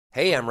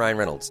Hey, I'm Ryan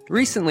Reynolds.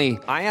 Recently,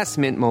 I asked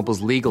Mint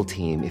Mobile's legal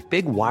team if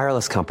big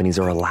wireless companies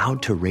are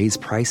allowed to raise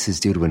prices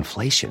due to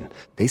inflation.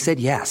 They said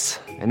yes.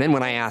 And then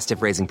when I asked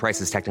if raising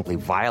prices technically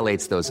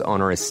violates those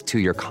onerous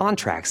two-year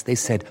contracts, they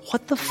said,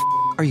 "What the f***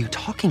 are you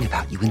talking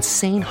about, you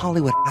insane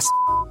Hollywood ass?"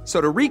 So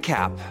to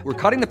recap, we're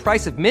cutting the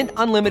price of Mint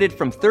Unlimited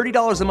from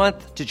 $30 a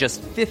month to just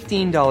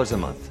 $15 a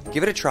month.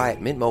 Give it a try at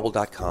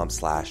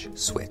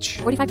mintmobile.com/switch.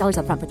 $45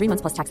 up front for 3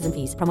 months plus taxes and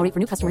fees. Promo rate for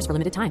new customers for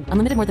limited time.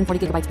 Unlimited more than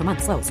 40 gigabytes per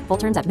month. Slows full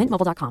terms at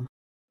mintmobile.com.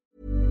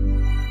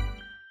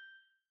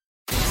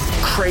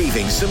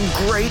 Craving some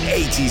great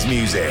 80s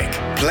music?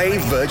 Play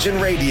Virgin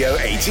Radio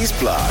 80s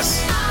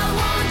Plus.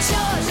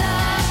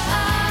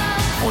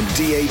 On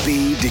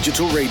DAB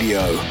digital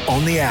radio,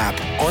 on the app,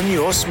 on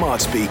your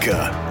smart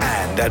speaker,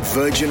 and at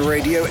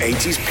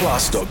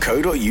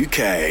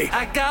virginradio80splus.co.uk.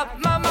 I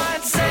got my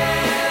mind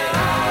set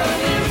on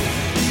you,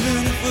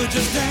 even if we're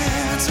just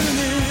dancing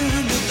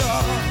in the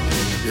dark.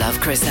 Love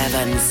Chris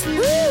Evans.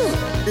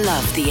 Woo!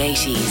 Love the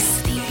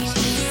 80s.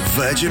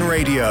 Virgin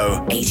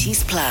Radio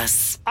 80s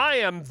Plus. I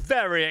am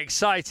very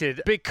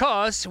excited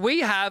because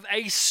we have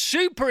a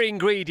super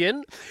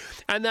ingredient,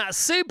 and that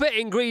super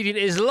ingredient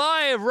is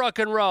live rock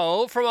and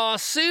roll from our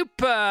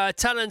super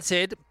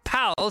talented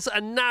pals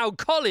and now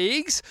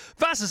colleagues.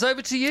 Vassos,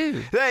 over to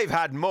you. They've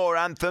had more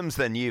anthems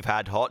than you've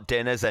had hot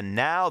dinners, and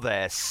now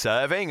they're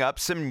serving up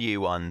some new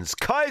ones.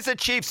 Kaiser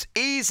Chiefs'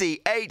 Easy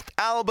 8th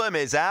album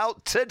is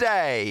out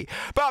today.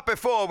 But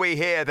before we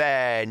hear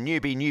their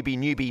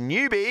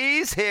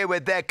newbies here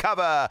with their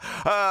cover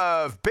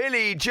of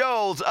Billy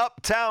Joel's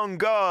Uptown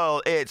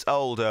Girl, it's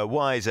older,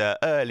 wiser,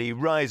 early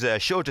riser,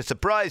 sure to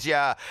surprise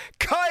ya,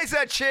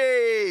 Kaiser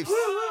Chiefs!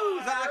 Woo!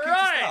 Is that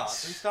Right.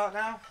 Should we start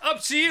now?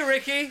 Up to you,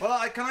 Ricky.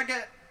 Well, can I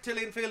get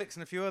Tilly and Felix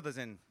and a few others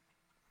in?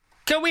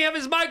 Can we have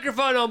his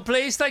microphone on,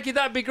 please? Thank you,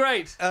 that'd be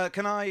great.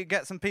 Can I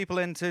get some people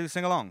in to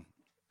sing along?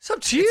 It's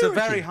up to you, It's a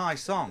Ricky. very high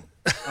song,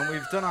 and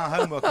we've done our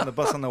homework on the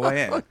bus on the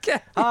way in.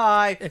 Okay.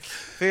 Hi,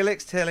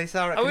 Felix, Tilly,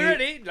 Sarah. Are we can you-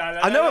 ready?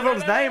 I know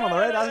everyone's name on the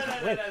radio.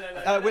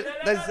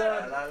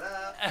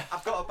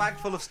 I've got a bag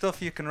full of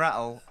stuff you can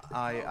rattle.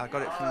 I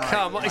got it from my...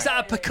 Come on, is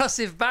that a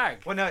percussive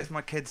bag? Well, no, it's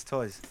my kids'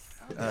 toys.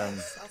 I'll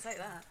take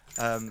that.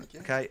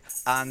 Okay,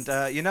 and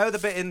you know the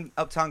bit in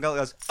Uptown Girl that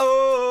goes,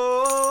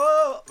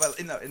 oh, well,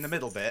 in the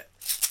middle bit,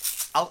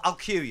 I'll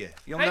cue you.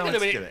 You'll know when to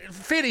do it.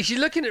 Felix, you're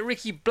looking at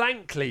Ricky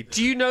blankly.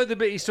 Do you know the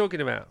bit he's talking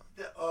about?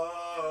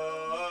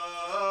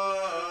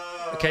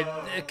 Okay,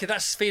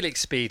 that's Felix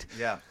speed.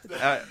 Yeah.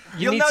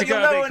 You need to go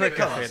a bit quicker,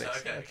 comes.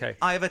 Felix. Okay.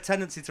 I have a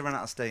tendency to run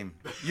out of steam.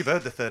 You've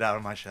heard the third hour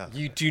of my show.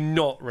 You do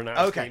not run out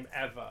of steam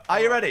ever. Are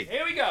you ready?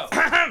 Here we go.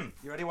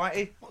 You ready,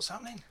 Whitey? What's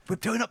happening? We're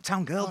doing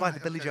Uptown Girl by the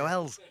Billy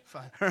Joels.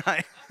 Fine.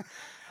 Right.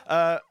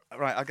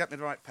 Right, I'll get me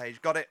the right page.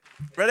 Got it.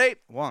 Ready?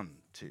 1,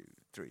 2,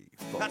 3,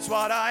 4. That's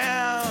what I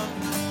am.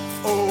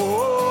 Oh,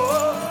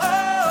 oh, oh,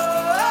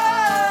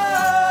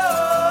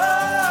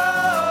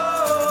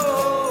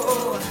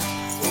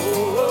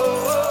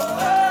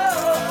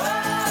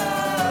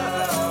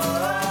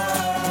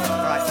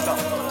 Right, stop.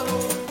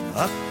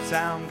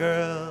 Uptown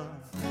Girl,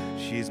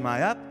 she's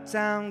my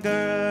uptown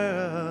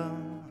girl.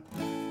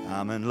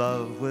 I'm in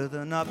love with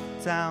an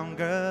uptown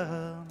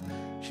girl.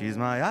 She's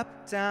my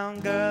uptown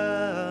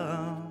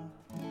girl.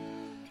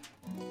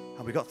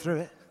 Have we got through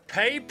it?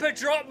 Paper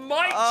drop,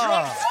 mic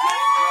drop, script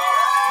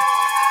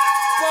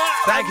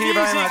drop. Thank you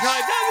very much.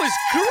 That was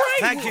great.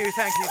 Thank you.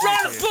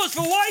 Round of applause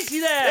for Whitey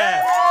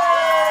there.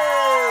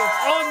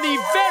 On the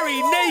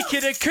very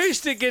naked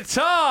acoustic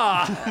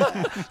guitar.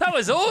 That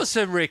was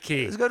awesome,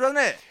 Ricky. It was good, wasn't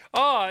it?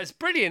 Oh, it's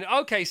brilliant.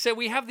 Okay, so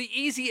we have the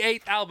Easy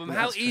 8th album.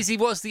 How easy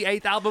was the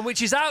 8th album,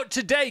 which is out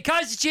today?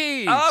 Kaiser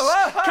Chiefs! Oh,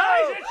 whoa.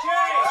 Kaiser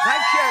Chiefs!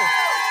 Thank you.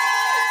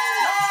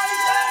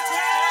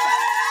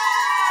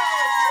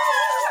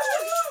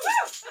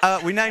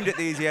 We named it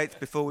the Easy 8th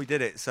before we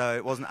did it, so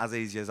it wasn't as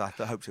easy as I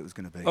hoped it was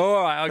going to be.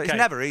 All right, okay. But it's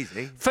never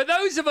easy. For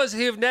those of us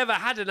who have never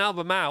had an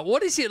album out,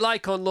 what is it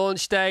like on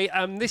launch day?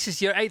 This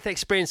is your 8th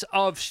experience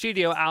of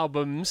studio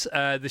albums,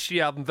 the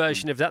studio album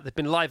version of that. There've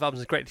been live albums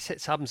and greatest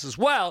hits albums as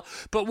well.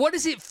 But what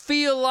does it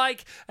feel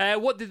like?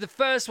 What did the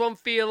first one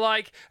feel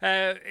like?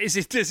 Does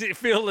it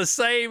feel the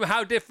same?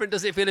 How different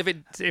does it feel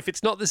if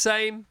it's not the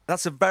same?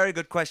 That's a very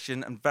good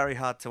question and very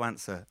hard to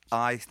answer.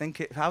 I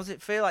think how does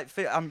it feel like?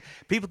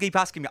 People keep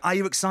asking me, "Are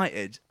you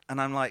excited?"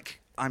 And I'm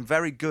like, I'm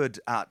very good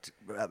at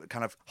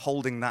kind of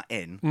holding that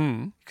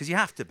in because you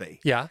have to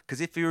be. Yeah.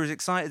 Because if you're as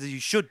excited as you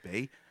should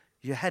be,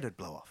 your head would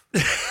blow off.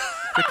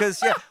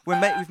 Because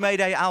we've made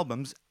 8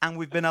 albums and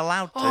we've been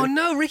allowed to. Oh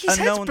no, Ricky's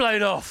head's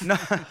blown off. No,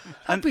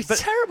 that'd be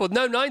terrible.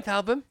 No 9th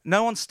album.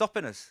 No one's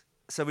stopping us,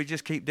 so we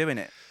just keep doing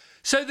it.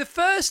 So the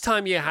first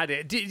time you had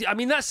it,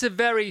 that's a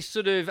very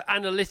sort of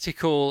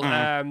analytical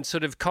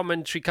sort of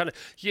commentary, kind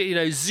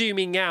of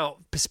zooming out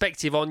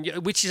perspective on,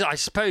 which is, I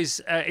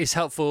suppose, is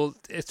helpful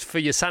for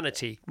your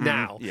sanity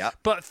now. Yeah.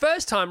 But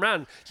first time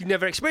round, you've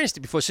never experienced it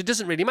before, so it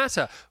doesn't really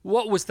matter.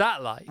 What was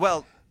that like?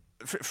 Well,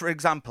 for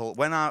example,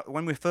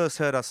 when we first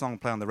heard our song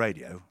play on the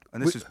radio,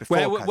 And this was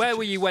before Where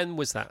were you when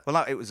was that?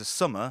 Well, it was a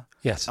summer.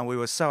 Yes. And we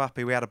were so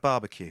happy we had a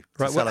barbecue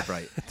to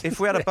celebrate. If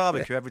we had a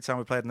barbecue every time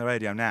we played on the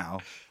radio now,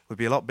 we'd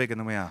be a lot bigger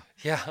than we are.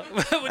 Yeah.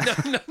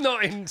 no,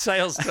 not in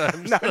sales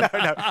terms. No. Yeah,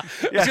 I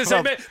was going to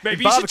say,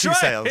 maybe you should try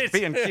sales, it.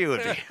 B&Q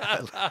would be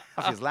happy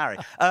as Larry.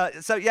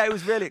 So, yeah, it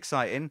was really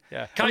exciting.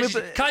 Yeah.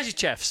 Kaiser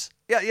Chiefs.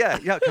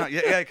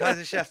 Yeah,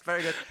 Kaiser Chefs,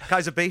 very good.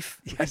 Kaiser Beef,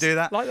 yes, we could do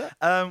that. Like that.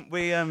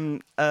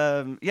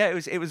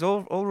 It was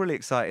all really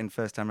exciting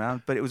first time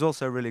round, but it was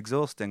also really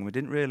exhausting. We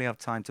didn't really have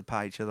time to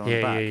pat each other on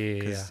the back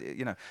because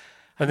you know.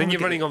 And then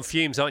you're running on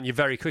fumes, aren't you,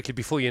 very quickly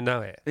before you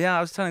know it? Yeah,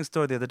 I was telling a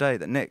story the other day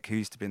that Nick, who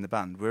used to be in the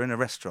band, we were in a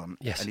restaurant,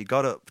 and he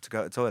got up to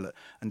go to the toilet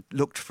and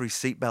looked for his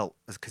seatbelt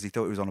because he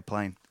thought he was on a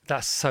plane.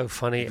 That's so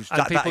funny.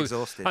 That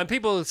exhausted. And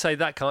people say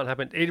that can't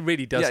happen. It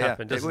really does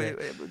happen, doesn't it?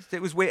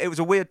 It was weird. It was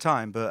a weird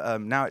time,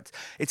 but now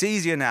it's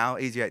easier now.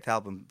 Easy 8th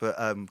album,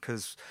 but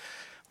because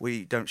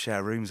we don't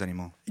share rooms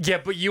anymore. Yeah,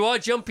 but you are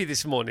jumpy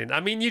this morning. I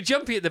mean, you're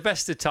jumpy at the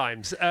best of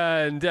times,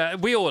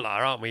 and we all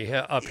are, aren't we,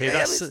 up here?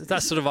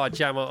 That's sort of our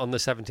jam on the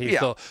 17th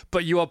floor.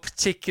 But you are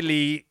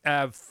particularly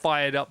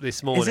fired up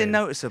this morning. Is it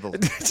noticeable?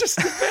 Just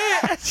a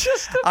bit.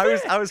 Just a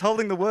bit. I was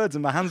holding the words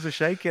and my hands were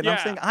shaking. Yeah. I'm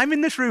saying, I'm in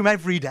this room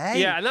every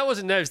day. Yeah, and that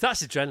wasn't nerves.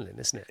 That's adrenaline,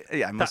 isn't it?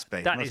 Yeah, it must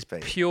be. That is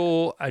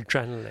pure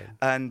adrenaline.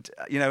 And,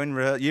 you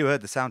know, you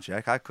heard the sound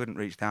check. I couldn't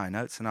reach the high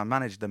notes, and I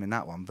managed them in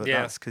that one. But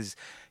that's because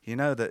you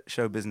know that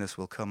show business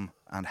will come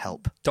and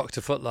help.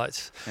 Dr.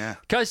 Footlights. Yeah.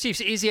 Kaiser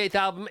Chiefs' Easy 8th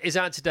album is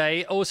out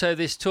today. Also,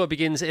 this tour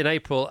begins in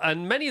April,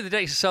 and many of the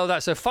dates are sold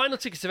out. So final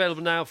tickets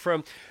available now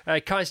from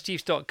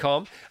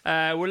kaiserchiefs.com.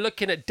 We're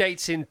looking at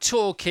dates in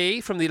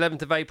Torquay from the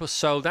 11th of April,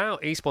 sold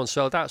out. Eastbourne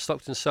sold out.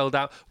 Stockton sold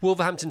out.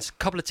 Wolverhampton's a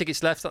couple of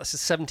tickets left. That's the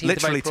 17th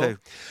Literally of April.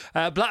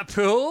 two.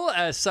 Blackpool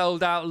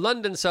sold out.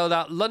 London sold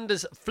out.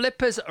 London's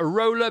Flippers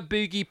Roller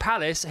Boogie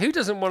Palace. Who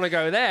doesn't want to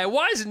go there?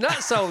 Why isn't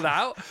that sold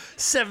out?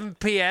 7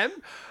 p.m.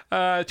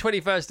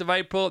 21st of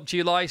April,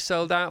 July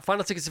sold out.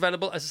 Final tickets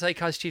available, as I say,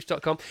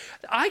 kaiserchiefs.com.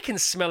 I can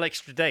smell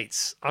extra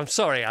dates. I'm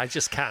sorry, I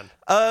just can.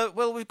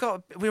 Well,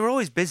 we were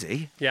always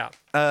busy. Yeah.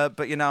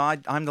 But, you know,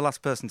 I'm the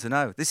last person to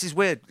know. This is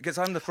weird because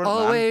I'm the front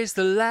man. Always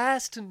the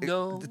last to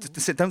know.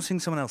 Don't sing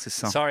someone else's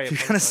song. Sorry. If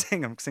you're going to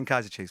sing, I'm sing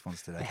Kaiser Chiefs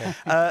once today.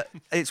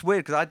 It's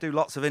weird because I do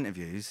lots of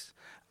interviews,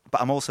 but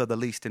I'm also the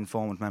least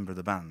informed member of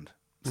the band.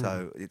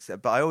 So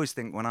but I always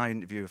think when I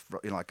interview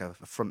a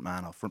front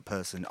man or front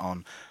person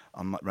on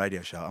my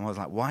radio show, I'm always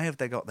like, why have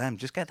they got them?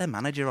 Just get their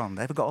manager on.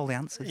 They've got all the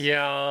answers.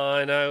 Yeah,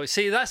 I know.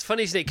 See, that's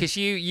funny, isn't it? Because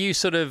you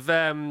sort of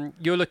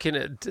you're looking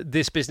at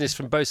this business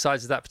from both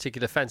sides of that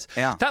particular fence.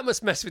 Yeah. That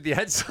must mess with your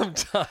head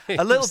sometimes.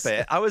 A little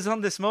bit. I was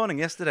on this morning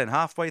yesterday, and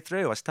halfway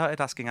through, I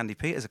started asking Andy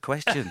Peters a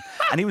question,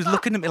 and he was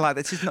looking at me like,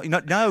 "This is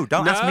not. No,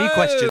 don't ask me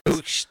questions."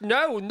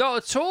 No,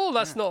 not at all.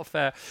 That's not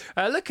fair.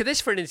 Look at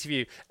this for an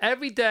interview.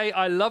 Every day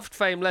I loved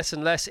fame less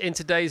and less in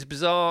today's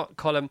bizarre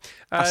column.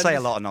 I say a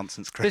lot of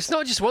nonsense, Chris. There's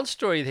not just one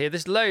story here.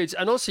 There's loads.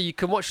 And also you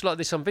can watch a lot of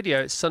this on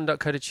video. It's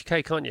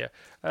sun.co.uk, can't you?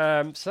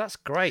 So that's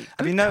great.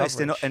 Have you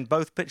noticed in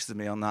both pictures of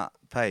me on that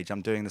page,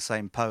 I'm doing the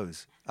same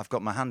pose? I've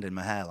got my hand in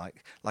my hair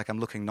like I'm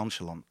looking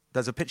nonchalant.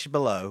 There's a picture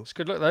below. It's a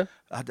good look, though.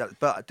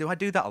 But do I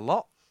do that a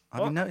lot?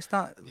 Have you noticed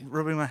that?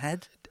 Rubbing my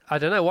head? I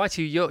don't know.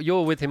 Whitey,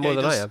 you're with him more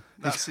than I am.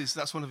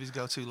 That's one of his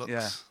go-to looks.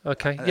 Yeah.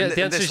 Okay. Yeah.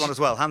 The answer this is one as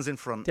well. Hands in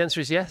front. The answer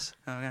is yes.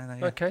 Oh, yeah,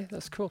 okay,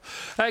 that's cool.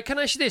 Can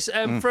I ask you this?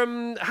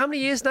 From how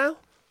many years now?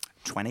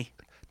 20.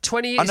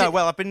 20 years. Oh no.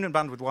 Well, I've been in a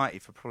band with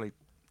Whitey for probably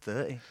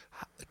 30.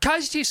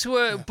 Kaiser Chiefs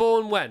were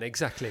born when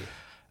exactly?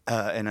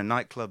 In a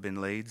nightclub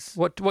in Leeds.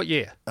 What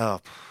year?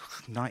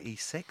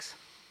 96.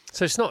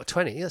 So it's not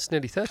 20. That's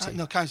nearly 30.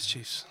 No, Kaiser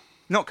Chiefs.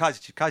 Not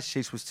Kaiser Chiefs. Kaiser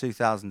Chiefs was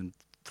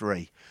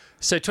 2003.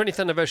 So 20th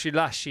anniversary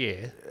last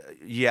year.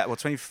 Yeah, well,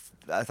 20th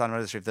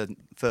anniversary of the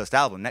first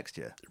album next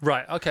year.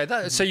 Right, okay.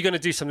 So you're going to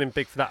do something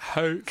big for that,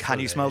 hopefully. Can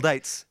you smell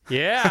dates?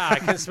 Yeah, I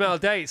can smell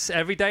dates.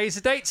 Every day is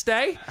a dates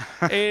day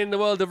in the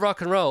world of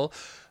rock and roll.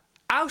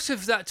 Out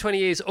of that 20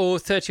 years or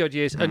 30-odd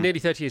years, or nearly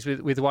 30 years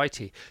with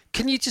Whitey,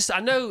 can you just... I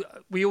know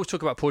we all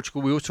talk about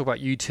Portugal, we all talk about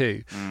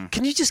U2.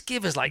 Can you just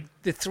give us, like,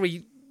 the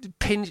three...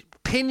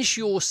 Pinch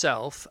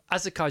yourself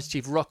as a Kaiser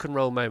Chief rock and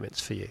roll moments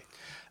for you?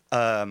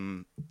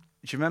 Do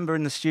you remember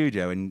in the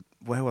studio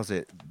where was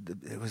it?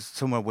 It was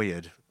somewhere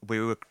weird. We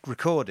were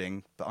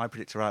recording, but I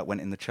Predict Right went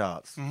in the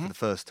charts for the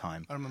first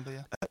time. I remember,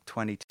 yeah. At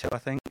 22, I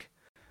think.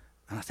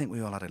 And I think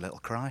we all had a little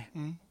cry.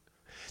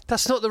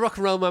 That's not the rock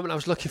and roll moment I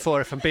was looking for,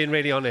 if I'm being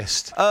really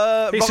honest.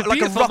 It's a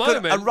beautiful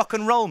moment. A rock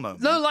and roll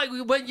moment. No, like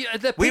when you...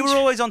 We were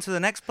always on to the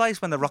next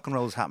place when the rock and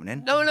roll was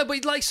happening. No,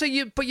 but like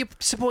you're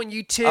supporting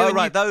U2. Oh,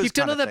 right, those you've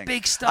done kind of other thing.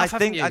 big stuff,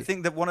 haven't you? I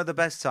think that one of the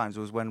best times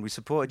was when we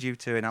supported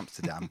U2 in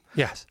Amsterdam.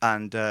 Yes.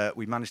 And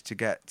we managed to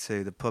get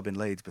to the pub in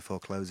Leeds before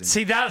closing.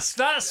 See,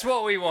 that's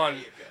what we want.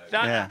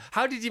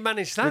 How did you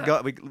manage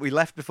that? We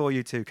left before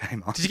U2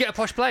 came on. Did you get a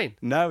posh plane?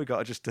 No, we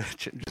got just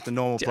a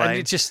normal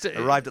plane.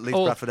 Arrived at Leeds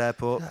Bradford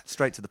Airport,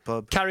 straight to the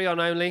pub. Carry on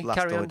only.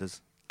 Last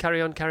orders.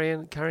 Carrying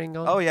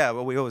on. Oh yeah,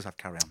 well we always have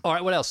carry on. All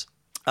right, what else?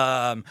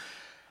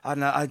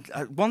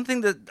 One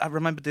thing that I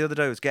remembered the other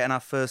day was getting our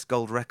first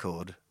gold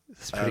record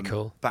That's pretty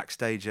cool.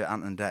 Backstage at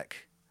Ant and Dec.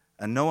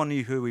 And no one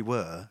knew who we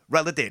were.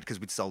 Well, they did, because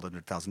we'd sold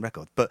 100,000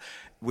 records. But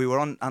we were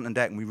on Ant and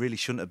Dec, and we really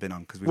shouldn't have been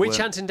on. Which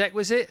Ant and Dec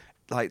was it?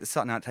 Like the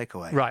Saturday Night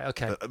Takeaway. Right,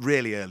 okay. But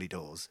really early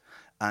doors.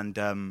 And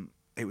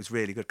it was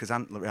really good, because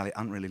Ant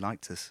really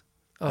liked us.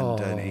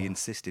 And he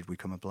insisted we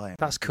come and play.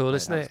 That's cool,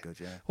 isn't it? Good,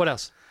 yeah. What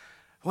else?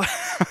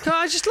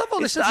 I just love all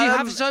this stuff. You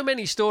have so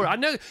many stories. I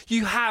know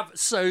you have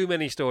so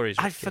many stories,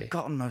 Ricky. I've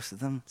forgotten most of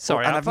them.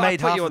 Sorry, and I've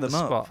made half of them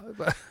up.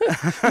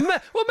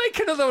 Well, make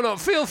another one up.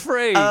 Feel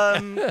free.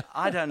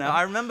 I don't know.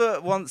 I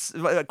remember once,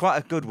 quite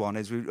a good one,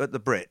 is we were at the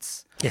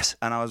Brits. Yes.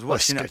 And I was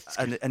watching it,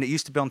 and it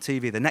used to be on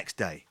TV the next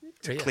day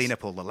to clean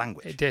up all the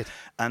language. It did.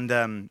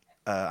 And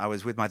I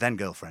was with my then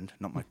girlfriend,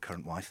 not my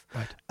current wife.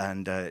 Right.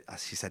 And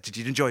she said, "Did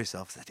you enjoy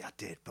yourself?" I said, "Yeah, I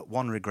did. But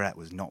one regret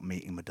was not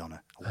meeting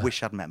Madonna. I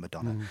wish I'd met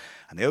Madonna."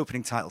 And the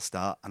opening title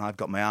start, and I've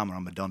got my arm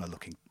around Madonna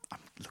looking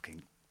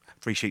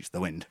 3 sheets to the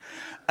wind.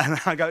 And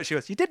she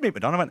goes, "You did meet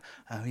Madonna?" I went,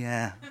 "Oh,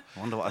 yeah. I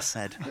wonder what I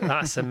said."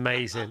 That's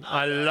amazing.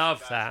 I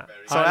love that.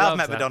 So I have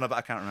met Madonna, but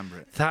I can't remember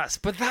it. That's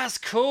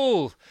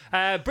cool.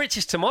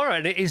 British tomorrow,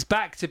 and it is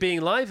back to being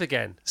live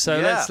again.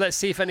 So let's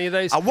see if any of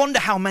those. I wonder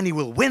how many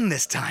will win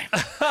this time.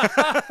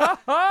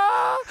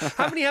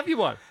 How many have you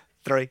won?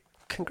 3.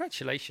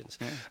 Congratulations.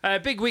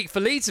 Big week for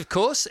Leeds, of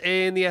course,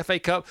 in the FA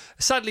Cup.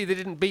 Sadly, they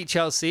didn't beat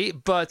Chelsea,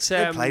 but...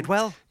 they played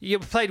well. You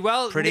played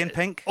well. Pretty in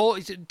pink.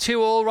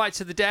 2-2 right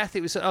to the death.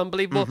 It was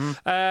unbelievable.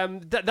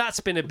 That's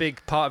been a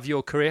big part of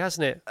your career,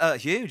 hasn't it?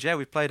 Huge, yeah.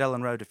 We've played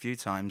Ellen Road a few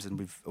times,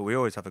 and we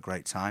always have a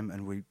great time,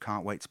 and we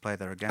can't wait to play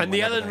there again. And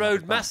the Ellen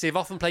Road Massive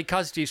often play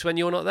Kaiser Chiefs when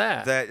you're not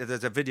there.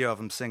 There's a video of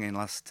them singing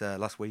last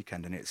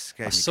weekend, and it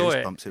gave me It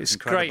goosebumps. was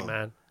incredible. Great,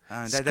 man.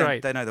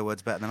 They know the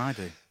words better than I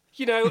do.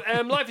 You know,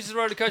 life is a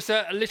roller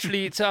coaster.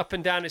 Literally, it's up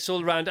and down. It's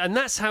all around, and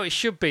that's how it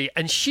should be.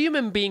 And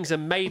human beings are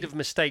made of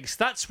mistakes.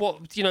 That's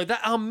what that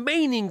our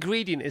main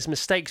ingredient is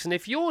mistakes. And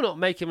if you're not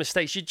making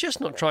mistakes, you're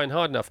just not trying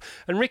hard enough.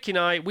 And Ricky and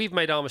I, we've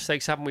made our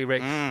mistakes, haven't we,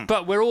 Rick?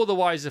 But we're all the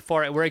wiser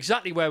for it. We're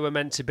exactly where we're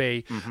meant to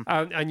be,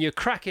 and you're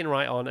cracking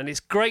right on. And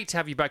it's great to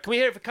have you back. Can we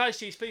hear it for Kaiser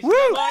Chiefs, please?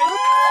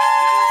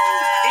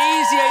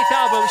 Easy 8th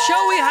album.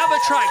 Shall we have a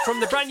track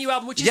from the brand new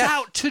album, which is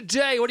out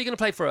today? What are you going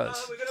to play for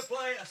us? We're going to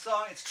play a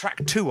song. It's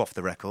track 2 off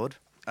the record,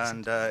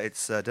 and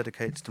it's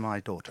dedicated to my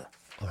daughter.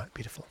 All right,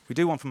 beautiful. We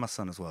do one for my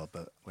son as well,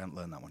 but we haven't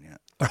learned that one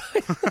yet.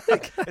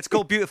 It's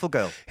called Beautiful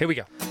Girl. Here we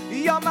go.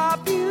 You're my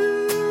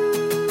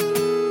beautiful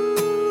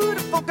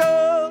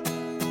girl.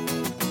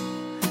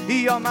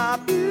 You're my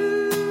beautiful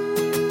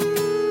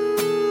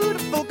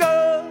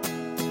girl.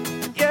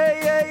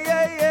 Yeah, yeah,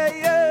 yeah, yeah,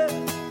 yeah.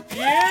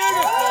 Beautiful.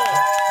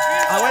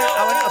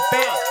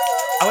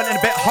 I went in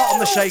a bit hot on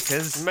the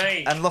shakers,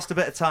 Mate. and lost a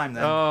bit of time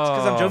then. It's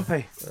because I'm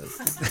jumpy.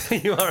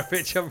 You are a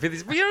bit jumpy.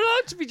 But you're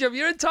allowed to be jumpy.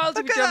 You're entitled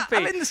to be jumpy.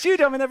 I'm in the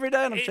studio. I'm in every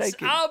day, and I'm shaking.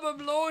 It's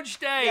album launch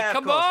day. Yeah,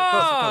 Come of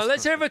course.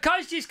 Let's hear it for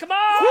Kaiser Chiefs. Come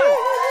on.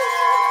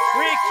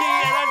 Ricky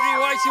and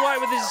Andrew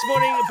Whitey with us this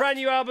morning. A brand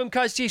new album,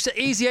 Kaiser Chiefs. The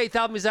Easy 8th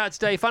album is out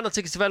today. Final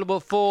tickets available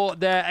for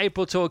their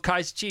April tour,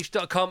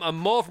 KaiserChiefs.com, and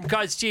more from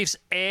Kaiser Chiefs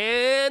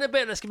in a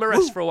bit. Let's give them a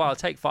rest for a while.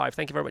 Take 5.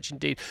 Thank you very much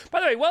indeed. By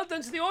the way, well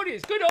done to the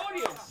audience. Good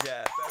audience.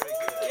 Yeah, very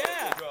good. Yeah.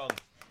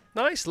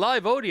 Nice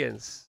live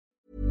audience.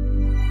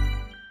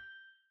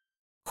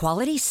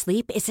 Quality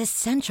sleep is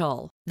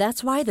essential.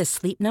 That's why the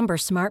Sleep Number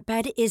Smart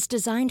Bed is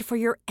designed for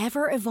your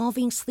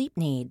ever-evolving sleep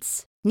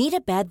needs. Need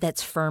a bed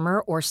that's firmer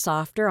or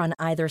softer on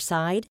either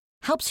side?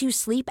 Helps you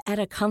sleep at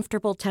a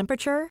comfortable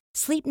temperature?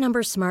 Sleep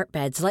Number Smart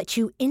Beds let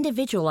you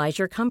individualize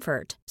your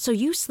comfort, so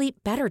you sleep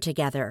better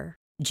together.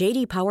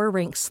 J.D. Power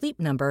ranks Sleep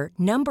Number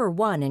number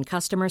 1 in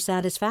customer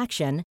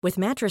satisfaction with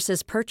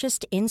mattresses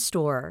purchased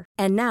in-store.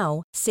 And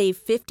now, save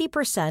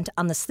 50%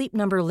 on the Sleep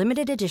Number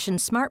Limited Edition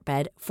Smart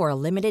Bed for a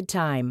limited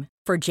time.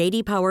 For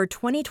J.D. Power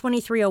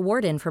 2023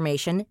 award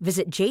information,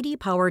 visit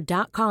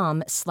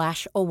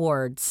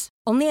jdpower.com/awards.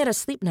 Only at a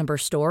Sleep Number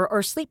store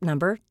or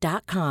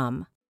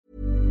sleepnumber.com.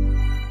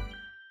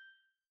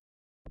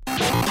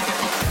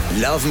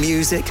 Love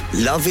music?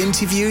 Love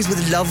interviews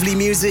with lovely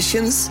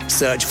musicians?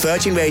 Search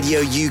Virgin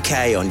Radio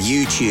UK on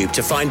YouTube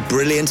to find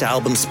brilliant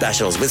album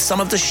specials with some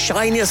of the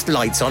shiniest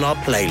lights on our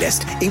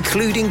playlist,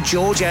 including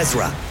George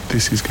Ezra.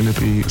 This is going to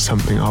be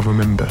something I'll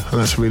remember, and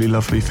that's a really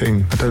lovely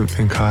thing. I don't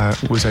think I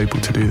was able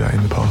to do that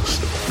in the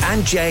past.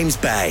 And James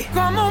Bay.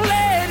 Come on,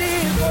 let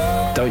it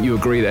go. Don't you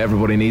agree that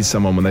everybody needs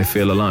someone when they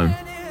feel alone?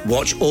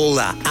 Watch all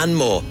that and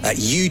more at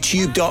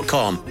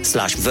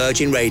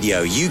youtube.com/Virgin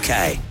Radio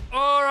UK.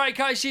 All right,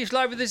 Kaiser Chiefs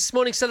live with us this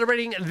morning,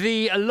 celebrating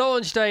the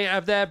launch day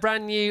of their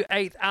brand new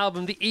 8th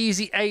album, the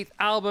Easy 8th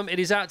album. It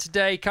is out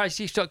today,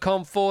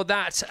 KaiserChiefs.com for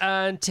that,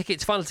 and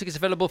final tickets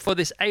available for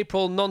this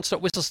April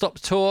non-stop whistle-stop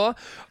tour.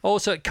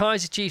 Also at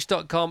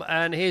KaiserChiefs.com,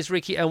 and here's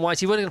Ricky and Whitey. What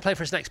are you going to play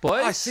for us next,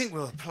 boys? I think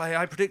we'll play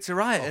I Predict a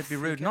Riot. It'd be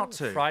rude not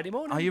to. Friday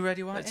morning. Are you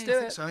ready, Whitey? Let's do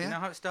it. So, yeah. You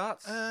know how it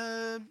starts?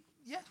 Yeah.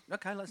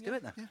 Okay, let's do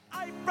it then. Yeah.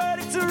 I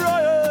Predict a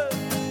Riot.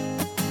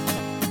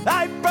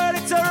 I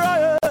Predict a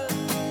Riot.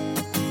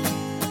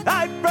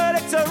 I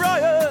predict a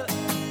riot.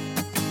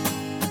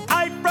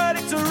 I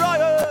predict a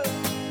riot.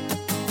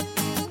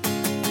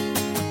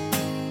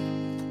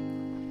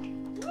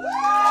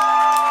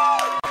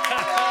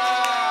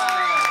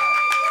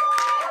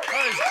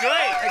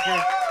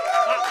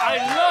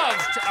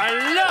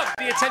 loved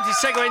the attempted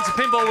segue into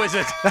Pinball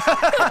Wizard.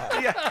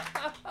 Yeah.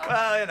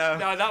 Well, you know.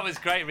 No, that was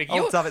great, Ricky.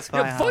 Old David's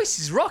Your Firehouse. voice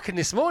is rocking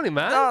this morning,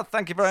 man. Oh,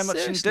 thank you very much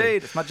Seriously.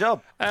 indeed. It's my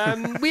job.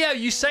 Yeah,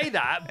 you say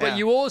that, but Yeah.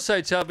 you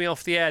also told me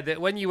off the air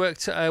that when you went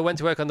to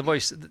work on The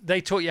Voice,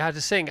 they taught you how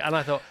to sing, and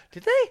I thought,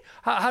 did they?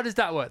 How does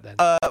that work then?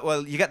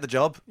 Well, you get the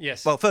job.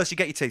 Yes. Well, first you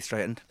get your teeth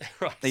straightened.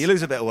 Right. Then you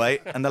lose a bit of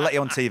weight, and they let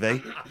you on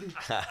TV.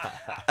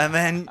 And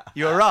then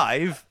you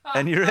arrive,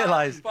 and you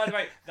realise... By the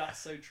way, that's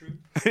so true.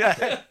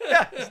 yeah,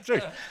 it's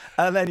true.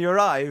 And then you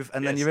arrive,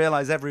 and then Yes. you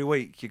realise every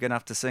week you're going to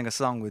have to sing a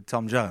song with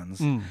Tom Jones.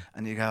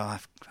 And you go,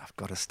 I've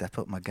got to step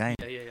up my game.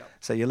 Yeah.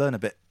 So you learn a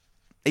bit.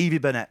 Evie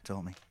Burnett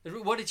taught me.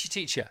 What did she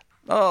teach you?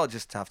 Oh,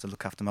 just have to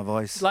look after my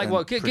voice. Like and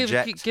what? Give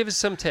project. us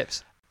some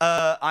tips.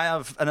 I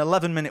have an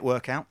 11-minute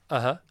workout.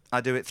 Uh-huh.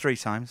 I do it 3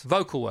 times.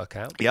 Vocal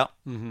workout. Yeah.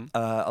 Mm-hmm.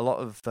 A lot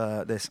of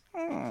this.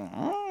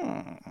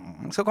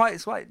 So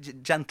it's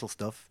quite gentle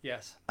stuff.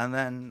 Yes. And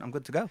then I'm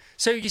good to go.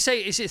 So you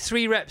say, is it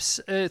 3 reps,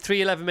 3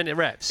 11-minute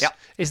reps? Yeah.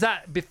 Is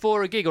that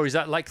before a gig, or is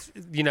that like,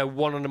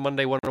 one on a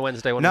Monday, one on a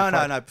Wednesday, one on a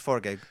Friday? No, before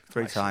a gig,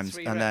 3 Right, so times.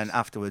 3 And then reps.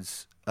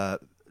 afterwards,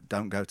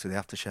 don't go to the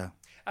after show.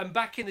 And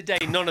back in the day,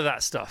 none of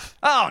that stuff.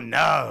 Oh,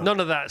 no. None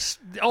of that.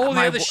 All the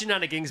My other wa-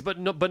 shenanigans, but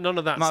none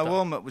of that My stuff.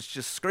 warm-up was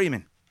just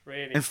screaming.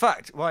 Really? In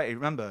fact, Whitey,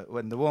 remember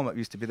when the warm-up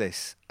used to be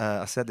this?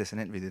 I said this in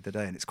an interview the other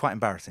day, and it's quite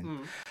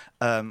embarrassing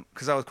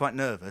because I was quite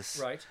nervous.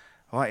 Right.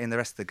 Whitey and the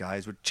rest of the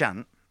guys would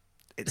chant.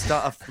 It'd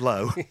start off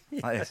low,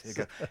 like this. You'd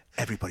go,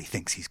 everybody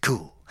thinks he's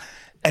cool.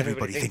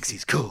 Everybody thinks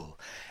he's cool.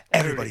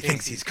 Everybody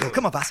thinks he's cool.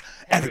 Come on, Bass.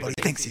 Everybody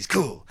thinks he's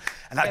cool.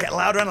 And I'd get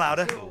louder and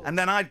louder. And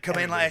then I'd come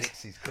in like,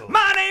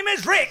 my name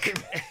is Rick,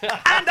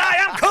 and I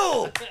am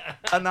cool.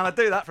 And then I'd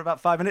do that for about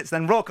 5 minutes,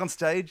 then walk on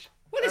stage.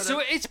 Well,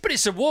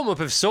 it's a warm-up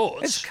of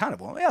sorts. It's kind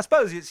of warm. Yeah, I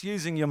suppose it's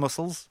using your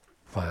muscles.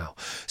 Wow.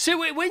 So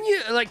when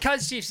you, like,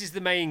 Kaiser Chiefs is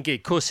the main gig,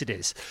 of course it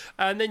is.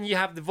 And then you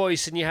have The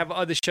Voice and you have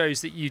other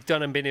shows that you've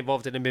done and been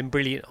involved in and been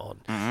brilliant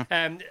on.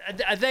 And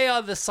they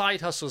are the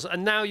side hustles.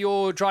 And now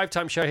your Drive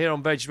Time show here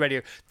on Virgin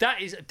Radio,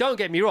 that is, don't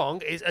get me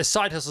wrong, as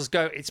side hustles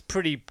go, it's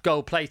pretty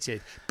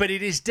gold-plated. But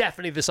it is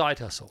definitely the side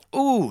hustle.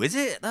 Ooh, is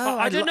it? Oh,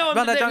 I don't know.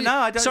 I don't know.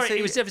 I don't Sorry, see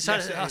it was definitely side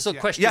Yes, it hustle is,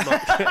 yeah. question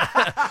mark.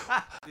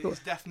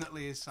 It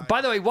definitely is. By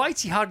the way,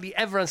 Whitey hardly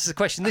ever answers the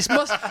question. This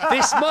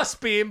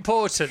must be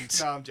important.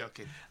 No, I'm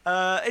joking.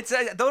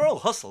 They're all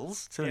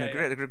hustles to Yeah,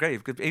 a degree.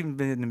 Even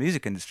in the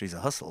music industry is a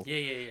hustle.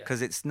 Yeah.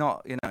 Because it's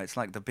not, it's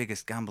like the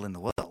biggest gamble in the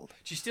world. Do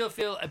you still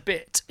feel a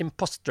bit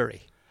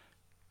impostery?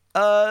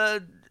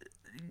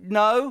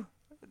 No,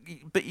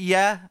 but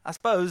yeah, I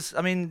suppose.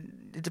 I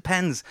mean, it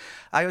depends.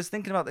 I was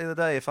thinking about the other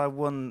day if I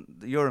won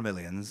the Euro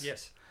Millions.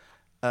 Yes.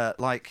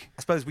 Like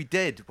I suppose we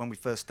did when we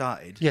first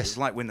started. Yes. It was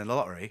like winning the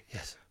lottery.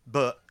 Yes.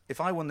 But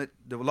if I won the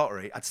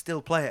lottery, I'd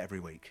still play it every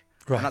week.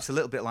 Right. And that's a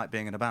little bit like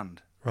being in a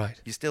band. Right.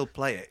 You still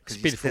play it It's a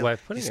because beautiful way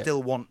of putting you it.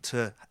 still want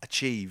to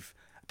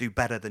do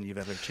better than you've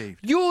ever achieved.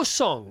 Your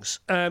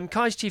songs,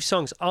 Kaiser Chiefs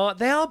songs,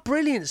 are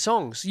brilliant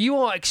songs. You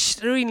are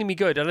extremely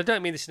good, and I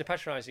don't mean this in a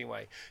patronising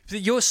way.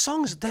 Your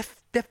songs, they're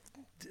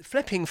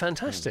flipping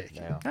fantastic.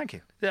 Thank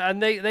you.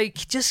 And they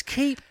just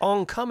keep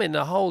on coming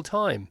the whole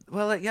time.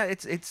 Well, yeah,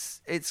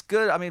 it's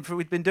good. I mean,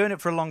 we've been doing it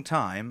for a long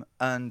time,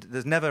 and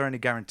there's never any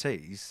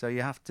guarantees, so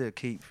you have to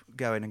keep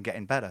going and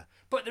getting better.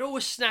 But they're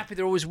always snappy,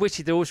 they're always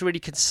witty, they're always really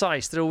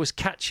concise, they're always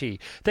catchy.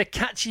 They're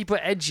catchy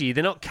but edgy,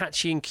 they're not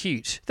catchy and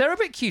cute. They're a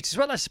bit cute as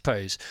well, I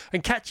suppose.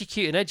 And catchy,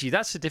 cute and edgy,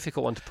 that's a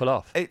difficult one to pull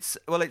off. It's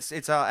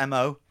our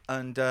MO,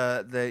 and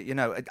I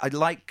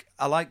like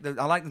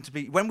them to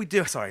be when we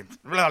do. Sorry,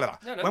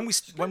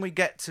 when we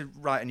get to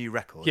write a new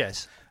record.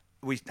 Yes.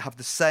 We have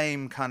the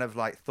same kind of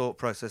like thought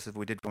process as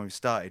we did when we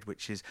started,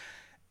 which is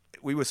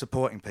we were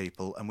supporting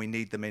people and we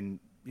need them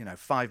in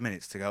 5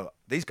 minutes to go,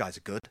 these guys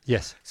are good.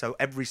 Yes. So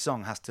every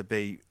song has to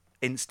be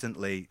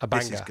instantly, A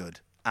this is banger. good.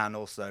 And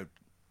also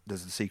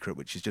there's the secret,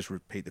 which is just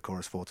repeat the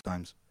chorus 4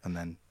 times and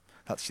then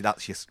that's your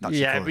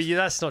Yeah, chorus. but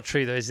that's not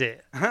true though, is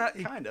it?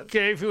 Kind of.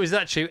 If it was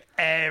that true,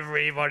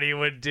 everybody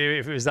would do it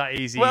if it was that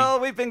easy. Well,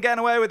 we've been getting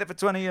away with it for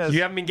 20 years.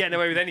 You haven't been getting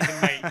away with anything,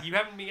 mate. You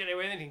haven't been getting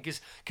away with anything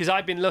because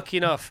I've been lucky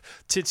enough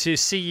to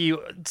see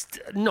you,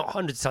 not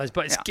hundreds of times,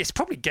 but it's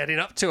probably getting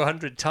up to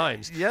 100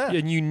 times. Yeah.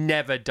 And you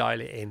never dial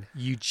it in.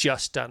 You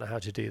just don't know how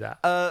to do that.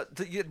 I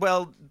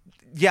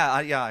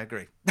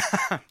agree.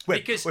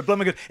 We're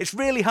blooming good. It's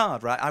really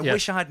hard, right? I Yeah.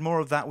 wish I had more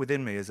of that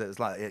within me as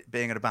like it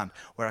being in a band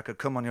where I could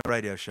come on your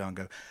radio show and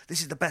go,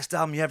 this is the best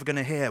album you're ever going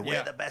to hear.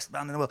 We're the best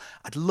band in the world.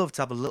 I'd love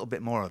to have a little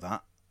bit more of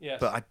that. Yes.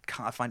 But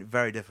I find it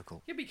very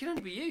difficult. Yeah, but you can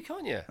only be you,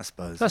 can't you? I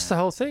suppose. That's the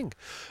whole thing.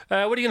 What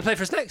are you going to play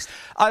for us next?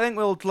 I think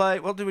we'll play.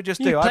 What do we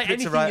just do? You play I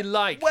picked anything you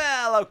like.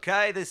 Well,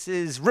 okay. This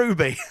is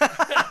Ruby.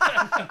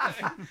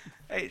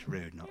 It's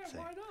rude not to.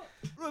 Why not?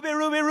 Ruby,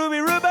 Ruby, Ruby,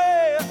 Ruby.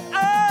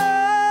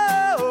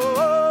 Oh,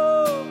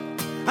 oh,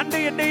 and do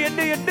you.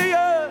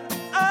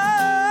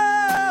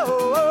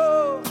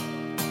 Oh,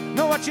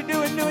 know what you're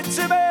doing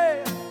to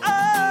me.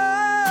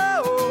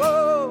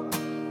 Oh,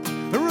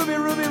 Ruby,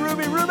 Ruby,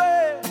 Ruby, Ruby.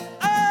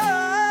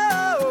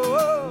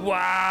 Oh,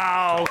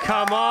 Wow,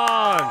 come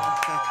on.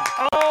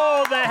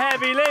 Oh, the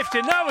heavy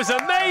lifting. That was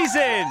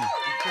amazing.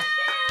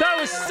 That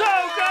was so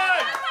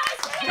good.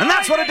 And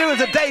that's what I do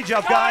as a day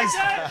job, guys.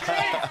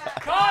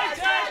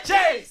 Kaiser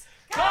Chiefs!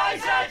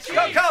 Kaiser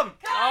Chiefs! .com.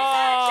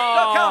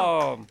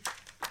 Oh.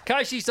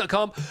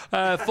 KaiserChiefs.com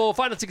for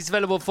final tickets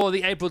available for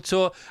the April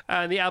tour,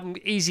 and the album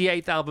Easy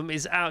 8th album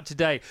is out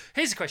today.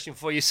 Here's a question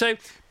for you. So,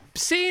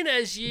 seeing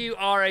as you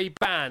are a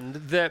band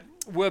that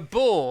were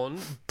born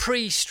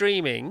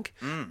pre-streaming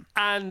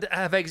and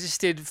have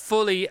existed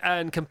fully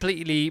and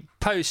completely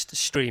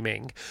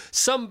post-streaming,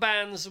 some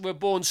bands were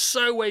born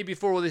so way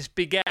before all this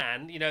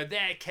began. You know,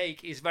 their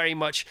cake is very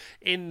much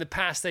in the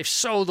past. They've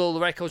sold all the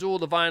records, all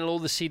the vinyl, all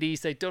the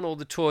CDs. They've done all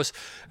the tours,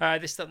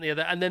 this, that and the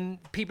other. And then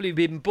people who've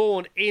been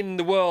born in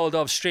the world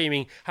of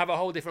streaming have a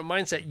whole different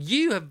mindset.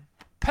 You have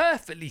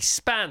perfectly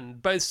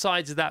spanned both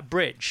sides of that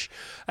bridge.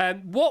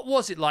 What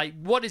was it like?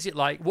 What is it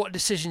like? What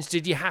decisions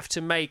did you have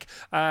to make?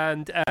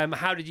 And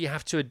how did you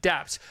have to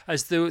adapt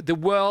as the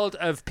world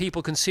of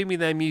people consuming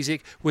their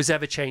music was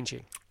ever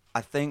changing? I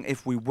think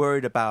if we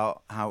worried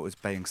about how it was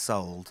being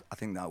sold, I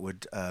think that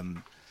would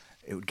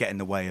it would get in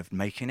the way of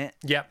making it.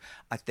 Yeah.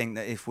 I think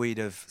that if we'd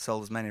have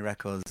sold as many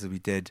records as we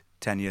did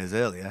 10 years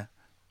earlier,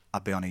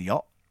 I'd be on a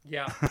yacht.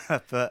 Yeah.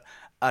 But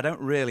I don't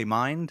really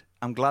mind.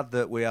 I'm glad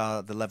that we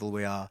are the level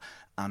we are,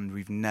 and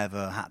we've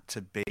never had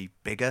to be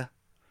bigger.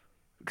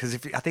 Because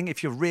I think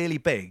if you're really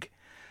big,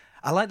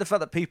 I like the fact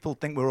that people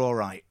think we're all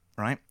right?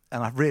 And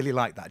I really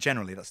like that.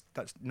 Generally, that's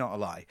not a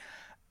lie.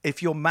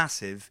 If you're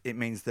massive, it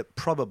means that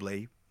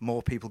probably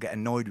more people get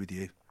annoyed with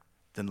you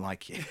than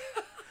like you.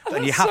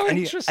 And you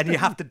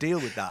have to deal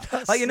with that.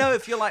 That's like, you know,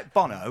 if you're like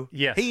Bono,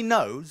 Yes. he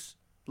knows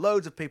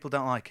loads of people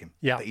don't like him,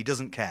 Yeah. but he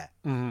doesn't care.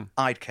 Mm-hmm.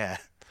 I'd care.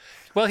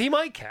 Well, he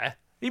might care.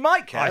 He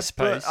might care, I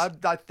suppose.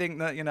 but I think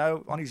that, you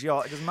know, on his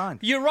yacht, he doesn't mind.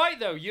 You're right,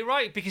 though. You're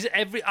right, because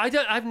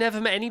I've never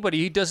met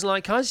anybody who doesn't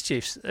like Kaiser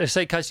Chiefs.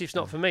 Say Kaiser Chiefs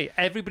not for me.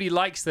 Everybody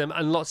likes them,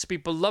 and lots of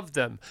people love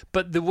them.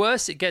 But the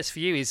worst it gets for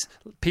you is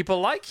people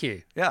like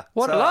you. Yeah,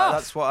 What so a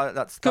laugh.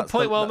 That's Good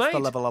point, well that's the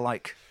made. level I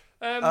like.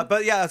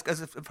 But yeah,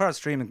 as far as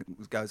streaming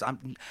goes,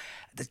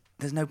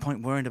 there's no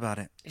point worrying about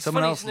it. It's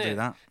Someone funny, else will isn't do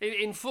that.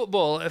 In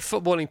football,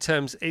 footballing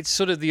terms, it's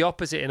sort of the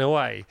opposite in a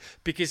way.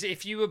 Because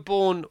if you were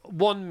born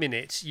 1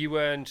 minute, you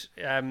earned,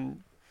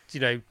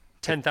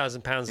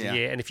 £10,000 a Yeah.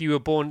 year, and if you were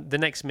born the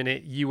next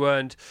minute, you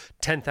earned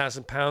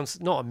 £10,000.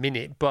 Not a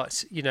minute,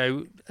 but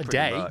a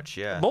day. much,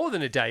 yeah. More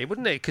than a day,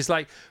 wouldn't it? Because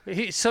loads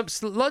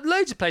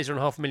of players are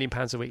on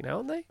 £500,000 a week now,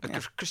 aren't they?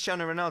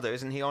 Cristiano Ronaldo,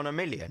 isn't he on $1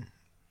 million?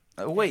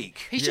 A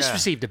week. He's just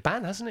received a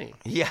ban, hasn't he?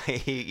 Yeah,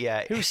 he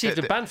received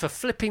a ban for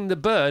flipping the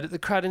bird at the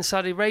crowd in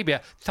Saudi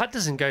Arabia. That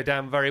doesn't go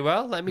down very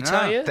well, let me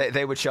tell you.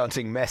 They were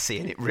chanting Messi,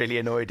 and it really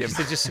annoyed him.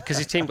 Just because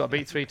his team got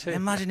beat 3-2.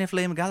 Imagine if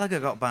Liam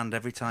Gallagher got banned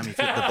every time he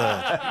flipped the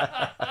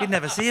bird. You'd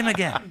never see him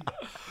again.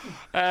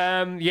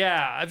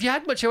 Yeah. Have you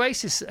had much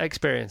Oasis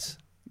experience?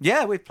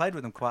 Yeah, we've played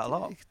with them quite a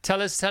lot.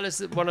 Tell us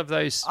one of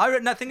those.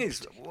 The thing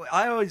is,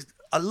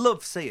 I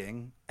love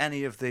seeing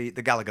any of the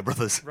Gallagher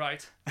brothers,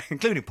 Right.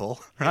 including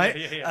Paul. Right?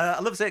 Yeah. I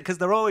love seeing it because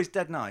they're always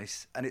dead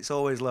nice, and it's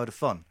always a load of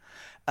fun.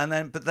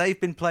 But they've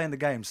been playing the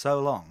game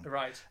so long.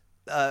 Right.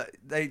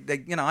 They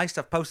I used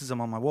to have posters of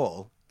them on my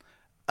wall,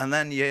 and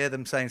then you hear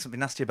them saying something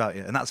nasty about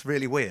you, and that's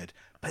really weird.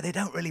 But they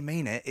don't really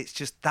mean it. It's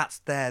just that's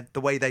the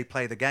way they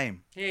play the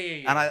game.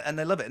 Yeah. And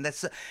they love it, and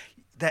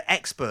they're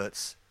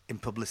experts in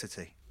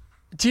publicity.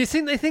 Do you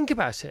think they think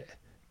about it?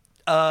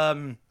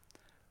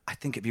 I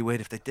think it'd be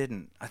weird if they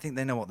didn't. I think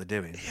they know what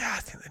they're doing. Yeah, I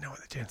think they know what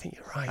they're doing. I think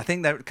you're right. I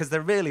think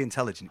they're really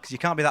intelligent, because you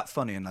can't be that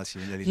funny unless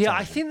you're really Yeah,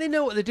 intelligent. I think they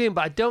know what they're doing,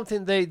 but I don't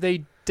think they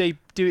do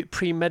it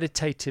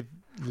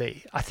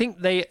premeditatively. I think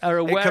they are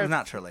aware. It comes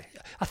naturally.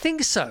 I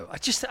think so. I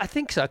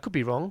think so. I could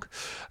be wrong.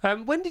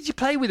 When did you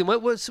play with them?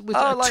 What was with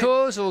like,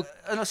 tours or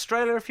in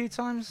Australia a few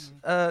times?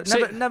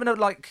 So- Never know,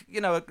 like,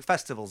 at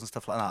festivals and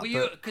stuff like that.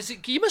 because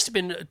you must have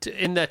been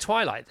in their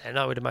twilight then,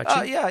 I would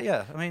imagine.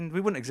 Yeah. I mean, we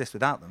wouldn't exist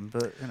without them,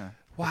 but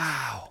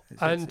Wow.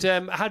 And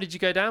how did you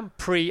go down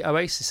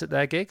pre-Oasis at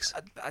their gigs?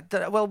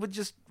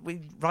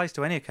 we rise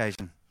to any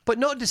occasion. But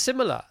not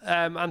dissimilar,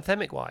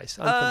 anthemic-wise.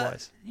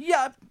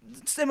 Yeah,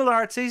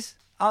 similarities.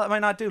 I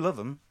mean, I do love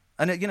them,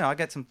 and I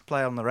get to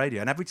play on the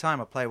radio, and every time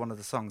I play one of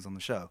the songs on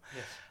the show,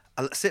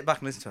 I sit back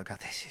and listen to it. And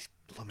go, this is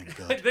blooming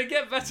good. They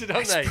get better,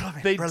 don't they?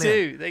 They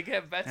brilliant. do. They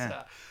get better.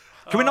 Yeah.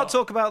 Can we not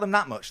talk about them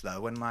that much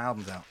though when my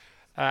album's out?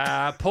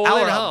 Paul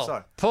Our in album, Hull.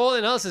 sorry. Paul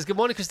in Hull says, good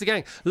morning, Chris the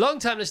Gang. Long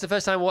time listener,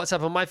 first time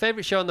WhatsApp on my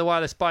favourite show on the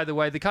wireless, by the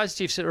way. The Kaiser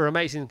Chiefs are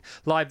amazing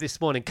live this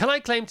morning. Can I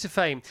claim to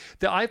fame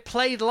that I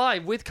played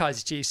live with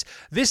Kaiser Chiefs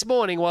this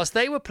morning whilst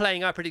they were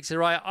playing I Predict a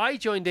Riot? I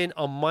joined in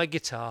on my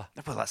guitar.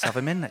 Well, let's have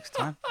him in next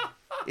time.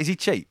 Is he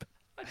cheap?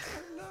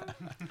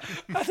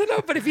 I don't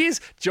know, but if he is,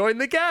 join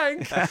the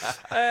gang.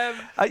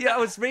 I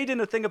was reading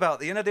a thing about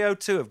the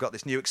O2 have got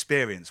this new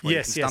experience where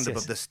you can stand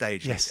above the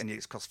stage, and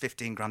it costs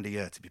 $15,000 a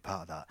year to be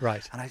part of that.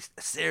 Right. And I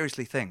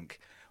seriously think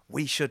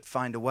we should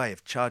find a way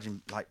of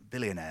charging like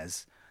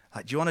billionaires.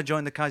 Like, do you want to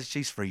join the Kaiser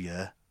Chiefs for a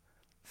year?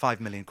 £5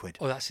 million.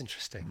 Oh, that's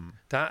interesting.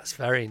 That's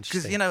very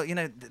interesting. Because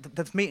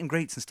the meet and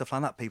greets and stuff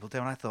like that people do,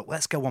 and I thought, well,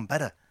 let's go one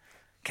better.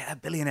 Get a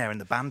billionaire in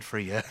the band for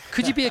a year.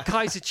 Could you be a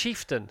Kaiser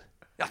Chieftain?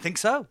 I think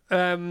so.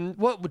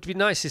 What would be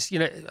nice is,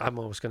 I'm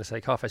always going to say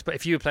Carfest, but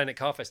if you were playing at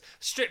Carfest,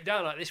 stripped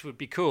down like this would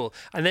be cool.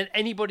 And then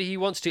anybody who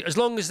wants to, as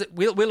long as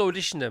we'll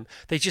audition them,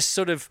 they just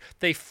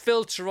they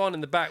filter on in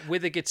the back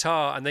with a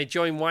guitar and they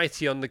join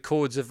Whitey on the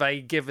chords of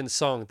a given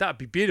song. That'd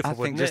be beautiful,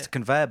 wouldn't it? I think just a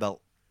conveyor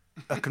belt.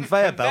 A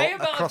conveyor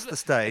belt across the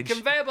stage. A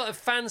conveyor belt of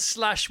fans /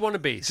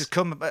 wannabes. Just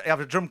come, have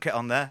a drum kit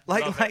on there,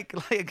 like a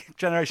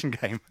generation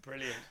game.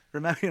 Brilliant.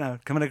 Remember,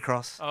 coming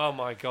across. Oh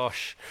my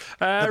gosh!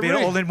 They'll be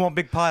all in one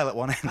big pile at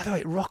one end. By the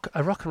way, a rock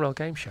and roll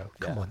game show.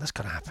 Come on, that's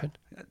got to happen.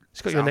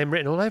 It's got your name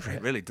written all over it.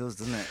 It really does,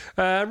 doesn't it?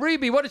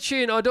 Ruby, what a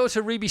tune! Our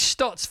daughter Ruby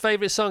Stott's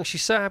favourite song.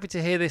 She's so happy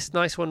to hear this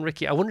nice one,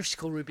 Ricky. I wonder if she's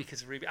called Ruby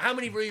because of Ruby. How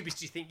many Rubies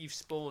do you think you've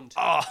spawned?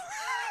 Oh.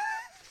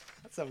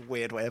 That's a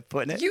weird way of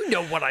putting it. You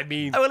know what I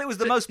mean. Oh, well, it was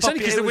the most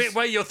popular. It's only because the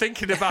way you're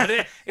thinking about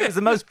it. It was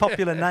the most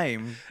popular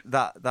name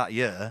that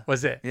year.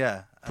 Was it?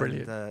 Yeah.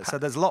 Brilliant. And, so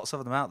there's lots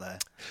of them out there.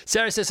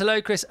 Sarah says,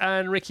 hello, Chris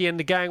and Ricky and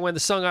the gang. When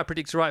the song I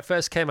Predict Right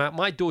first came out,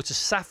 my daughter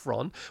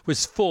Saffron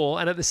was 4,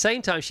 and at the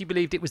same time she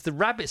believed it was the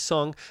Rabbit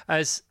song,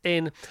 as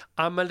in,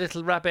 I'm a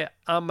little rabbit,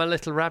 I'm a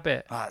little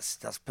rabbit. Oh,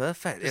 that's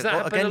perfect.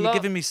 Again, you're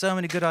giving me so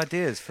many good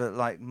ideas for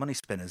money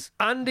spinners.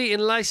 Andy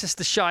in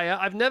Leicestershire,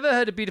 I've never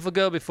heard a beautiful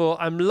girl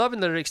before. I'm loving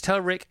the lyrics. Tell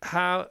Rick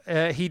how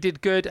he did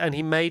good and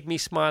he made me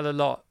smile a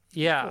lot.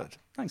 Yeah. Good.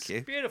 Thank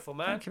you. Beautiful,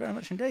 man. Thank you very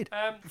much indeed.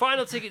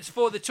 Final tickets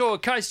for the tour,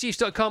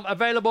 KaiserChiefs.com,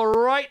 available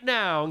right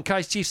now. And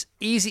Kaiser Chiefs'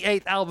 Easy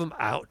 8th album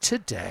out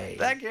today.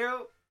 Thank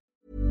you.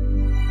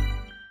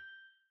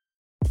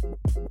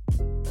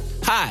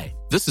 Hi,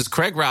 this is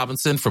Craig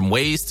Robinson from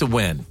Ways to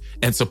Win.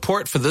 And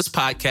support for this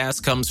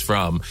podcast comes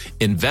from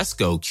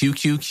Invesco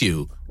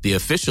QQQ, the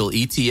official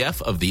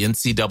ETF of the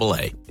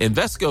NCAA.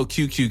 Invesco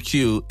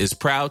QQQ is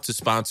proud to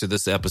sponsor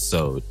this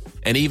episode,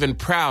 and even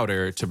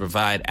prouder to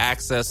provide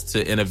access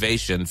to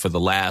innovation for the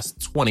last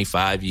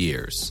 25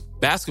 years.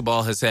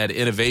 Basketball has had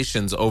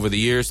innovations over the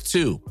years,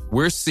 too.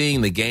 We're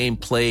seeing the game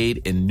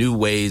played in new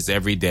ways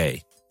every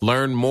day.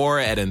 Learn more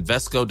at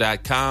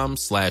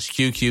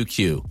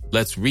Invesco.com/QQQ.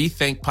 Let's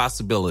rethink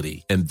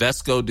possibility.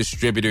 Invesco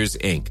Distributors,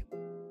 Inc.